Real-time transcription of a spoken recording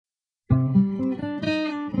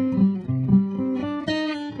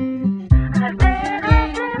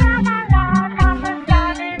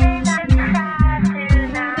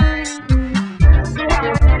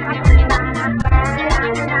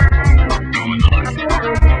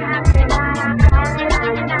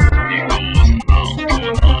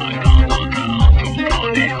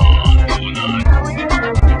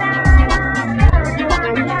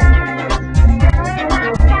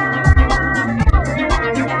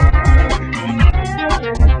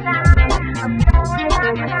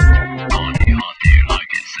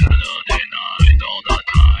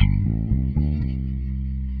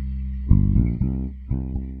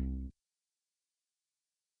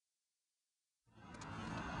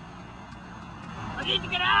need to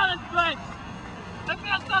get out of this place! I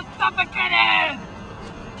feel so suffocated!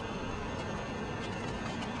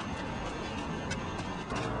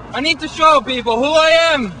 I need to show people who I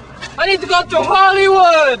am! I need to go to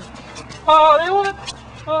Hollywood! Hollywood!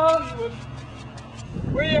 Hollywood!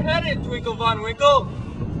 Where are you headed, Twinkle Von Winkle?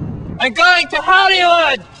 I'm going to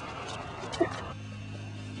Hollywood!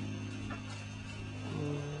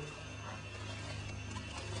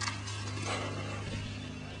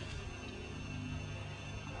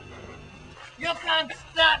 You can't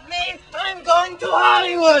stop me! I'm going to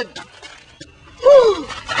Hollywood! Oh,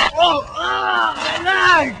 my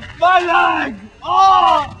leg! My leg!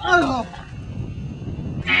 Oh!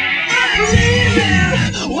 I'm leaving!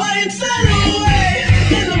 Why it's away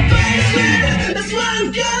in the basement? That's where I'm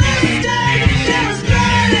gonna stay.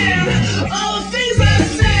 Demonstrating all the things I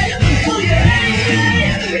say. Oh, you hate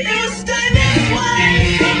me? You stay this way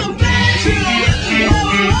from the bedroom where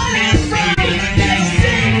we're running from. There's a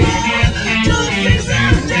sequel to the things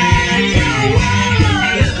I've done. You're a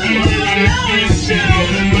woman. We don't know it's true,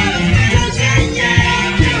 but don't you get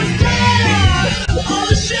all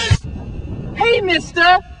the shit. Hey, mister,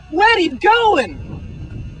 where are you going?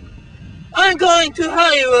 I'm going to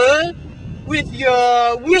Hollywood with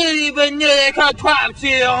your Willy Vanilla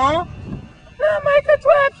contraption. My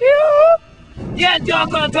contraption? Get your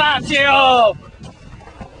contraption!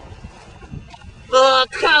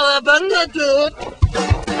 Cowabunga, dude!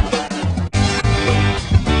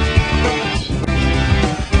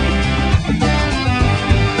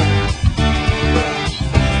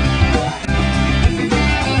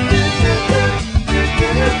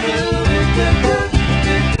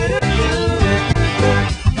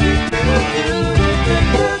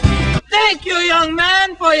 Thank you, young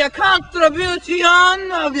man, for your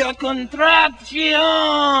contribution of your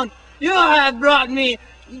contraption. You have brought me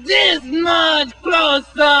this much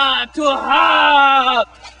closer to Hollywood.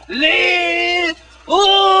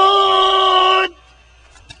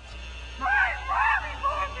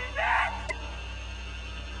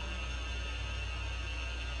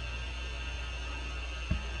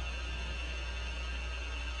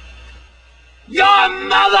 Your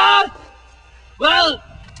mother? Well,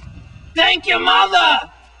 thank you, mother!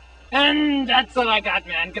 And that's all I got,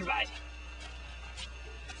 man. Goodbye.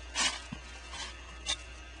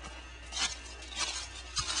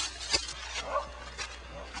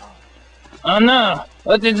 Oh no!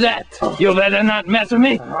 What is that? You better not mess with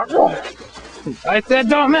me! I said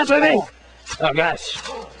don't mess with me! Oh gosh.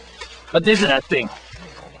 What is that thing?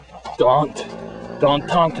 Don't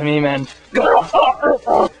talk to me, man. Go!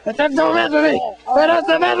 I said don't mess with me! I said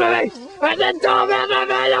don't mess with me! I said don't mess with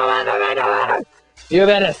me! Don't mess with me! Don't mess with me! You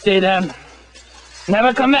better stay down.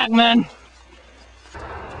 Never come back, man.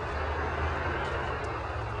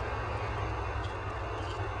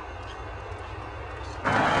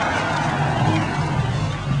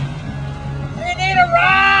 You need a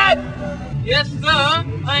ride? Yes, sir.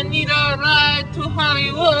 I need a ride to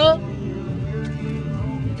Hollywood.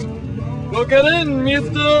 Go get in,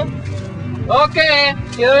 mister. Okay,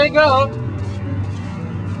 here we go.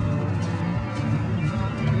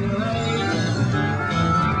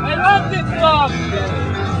 I love this song.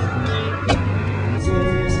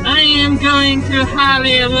 I am going to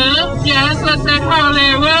Hollywood. Yes, I said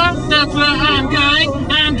Hollywood. That's where I'm going.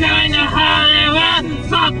 I'm going to Hollywood.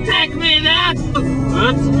 So take me there.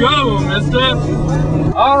 Let's go, mister.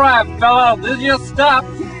 Alright, fella, this is your stop.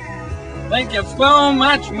 Thank you so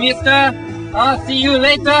much, mister. I'll see you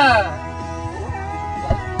later.